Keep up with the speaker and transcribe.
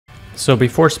So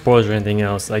before spoilers or anything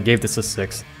else, I gave this a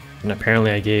 6, and apparently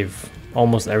I gave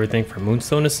almost everything from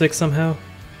Moonstone a 6 somehow,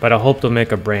 but I hope they'll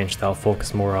make a branch that'll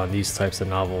focus more on these types of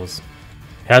novels.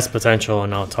 It has potential,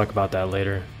 and I'll talk about that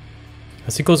later.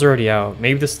 The sequel's already out.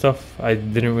 Maybe the stuff I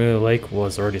didn't really like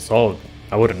was already solved.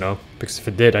 I wouldn't know, because if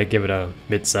it did, I'd give it a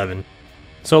mid-7.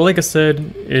 So like I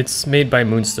said, it's made by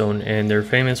Moonstone, and they're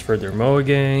famous for their MOA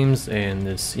games and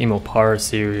this emo power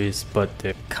series, but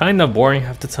they're kind of boring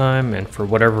half the time, and for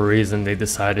whatever reason they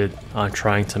decided on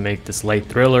trying to make this light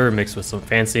thriller mixed with some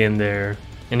fancy in there,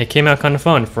 and it came out kind of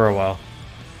fun for a while.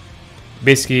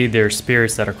 Basically, they're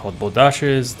spirits that are called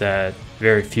bodashes that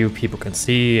very few people can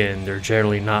see, and there are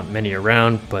generally not many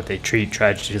around, but they treat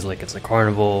tragedies like it's a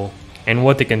carnival. And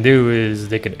what they can do is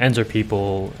they can enter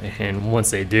people, and once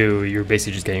they do, you're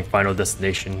basically just getting Final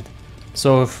Destination.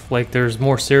 So if like there's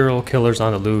more serial killers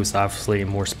on the loose, obviously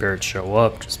more spirits show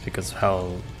up just because of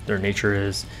how their nature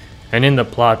is. And in the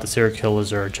plot, the serial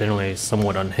killers are generally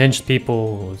somewhat unhinged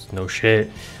people, no shit,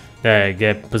 that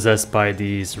get possessed by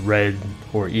these red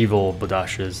or evil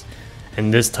bodashes.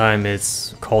 And this time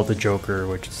it's called the Joker,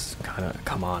 which is kind of,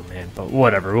 come on man, but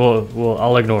whatever,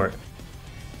 I'll ignore it.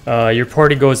 Your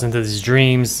party goes into these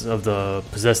dreams of the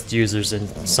possessed users and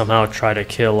somehow try to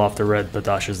kill off the red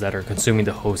bodashes that are consuming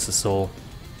the host's soul.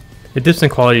 It dips in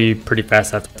quality pretty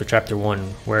fast after chapter 1,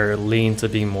 where it leaned to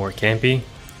being more campy.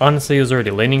 Honestly, it was already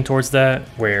leaning towards that,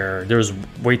 where there was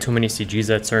way too many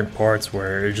CGs at certain parts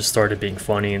where it just started being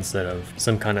funny instead of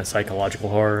some kind of psychological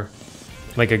horror.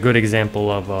 Like a good example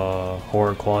of a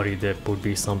horror quality dip would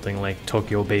be something like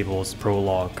Tokyo Babel's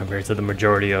prologue compared to the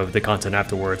majority of the content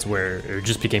afterwards, where it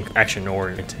just became action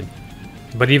oriented.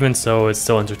 But even so, it's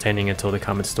still entertaining until the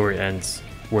common story ends,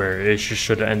 where it just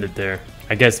should have ended there.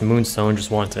 I guess Moonstone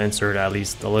just wanted to insert at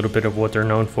least a little bit of what they're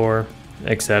known for,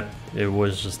 except it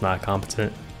was just not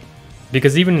competent.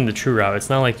 Because even in the true route, it's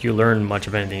not like you learn much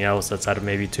of anything else outside of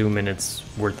maybe 2 minutes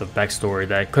worth of backstory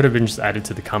that could have been just added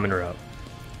to the common route.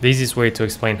 The easiest way to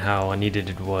explain how unneeded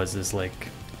it was is like,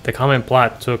 the common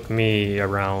plot took me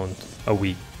around a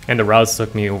week, and the routes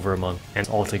took me over a month, and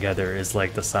altogether is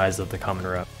like the size of the common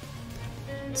route.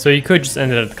 So you could just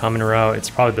end it at the common route. It's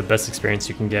probably the best experience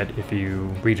you can get if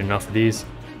you read enough of these.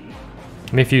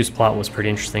 Mifyu's plot was pretty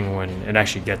interesting when it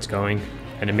actually gets going,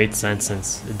 and it made sense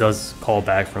since it does call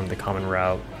back from the common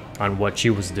route on what she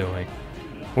was doing,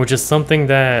 which is something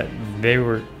that they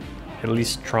were at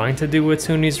least trying to do with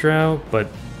Suni's route, but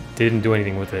didn't do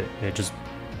anything with it.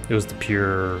 It was the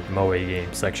pure Moe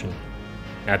game section.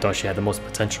 And I thought she had the most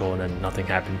potential, and then nothing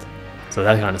happened. So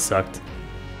that kind of sucked.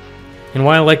 And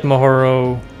while I liked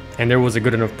Mahoro, and there was a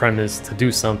good enough premise to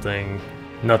do something,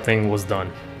 nothing was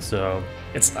done. So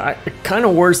it's kind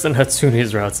of worse than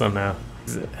Hatsune's route somehow.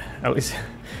 At least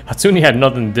Hatsune had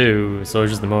nothing to do, so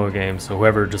it's just the Moe game. So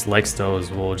whoever just likes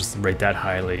those will just rate that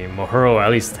highly. Mahoro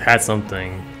at least had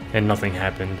something, and nothing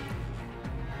happened.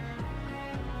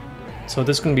 So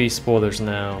this can be spoilers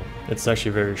now. It's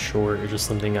actually very short. It's just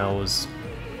something I was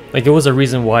like, it was a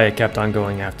reason why I kept on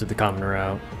going after the common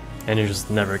route, and it just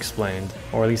never explained,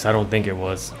 or at least I don't think it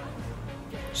was.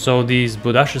 So these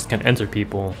bodashes can enter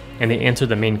people, and they enter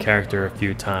the main character a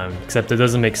few times, except it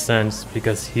doesn't make sense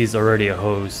because he's already a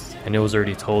host, and it was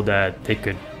already told that they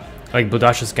could, like,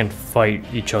 bodashes can fight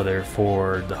each other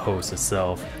for the host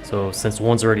itself. So since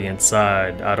one's already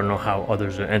inside, I don't know how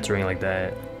others are entering like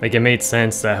that. Like, it made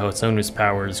sense that Hotsune's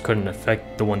powers couldn't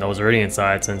affect the one that was already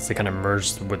inside since they kind of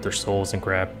merged with their souls and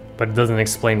crap. But it doesn't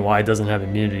explain why it doesn't have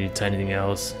immunity to anything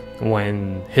else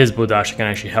when his bodashi can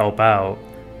actually help out,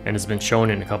 and it's been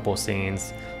shown in a couple of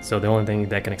scenes. So the only thing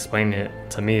that can explain it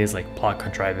to me is like plot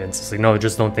contrivance. It's like, no,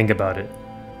 just don't think about it.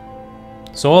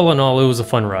 So all in all, it was a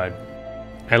fun ride.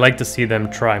 I'd like to see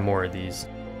them try more of these.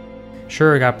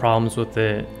 Sure, I got problems with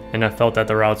it, and I felt that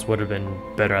the routes would have been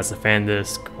better as a fan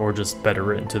disc, or just better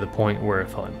written to the point where it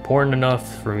felt important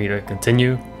enough for me to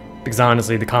continue. Because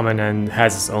honestly, the common end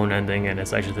has its own ending, and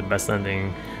it's actually the best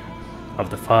ending of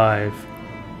the 5,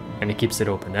 and it keeps it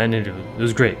open-ended. It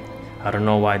was great. I don't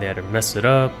know why they had to mess it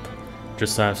up.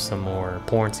 Just have some more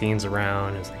porn scenes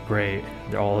around. It's like, great.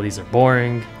 All of these are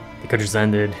boring. They could have just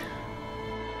ended.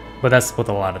 But that's with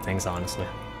a lot of things, honestly.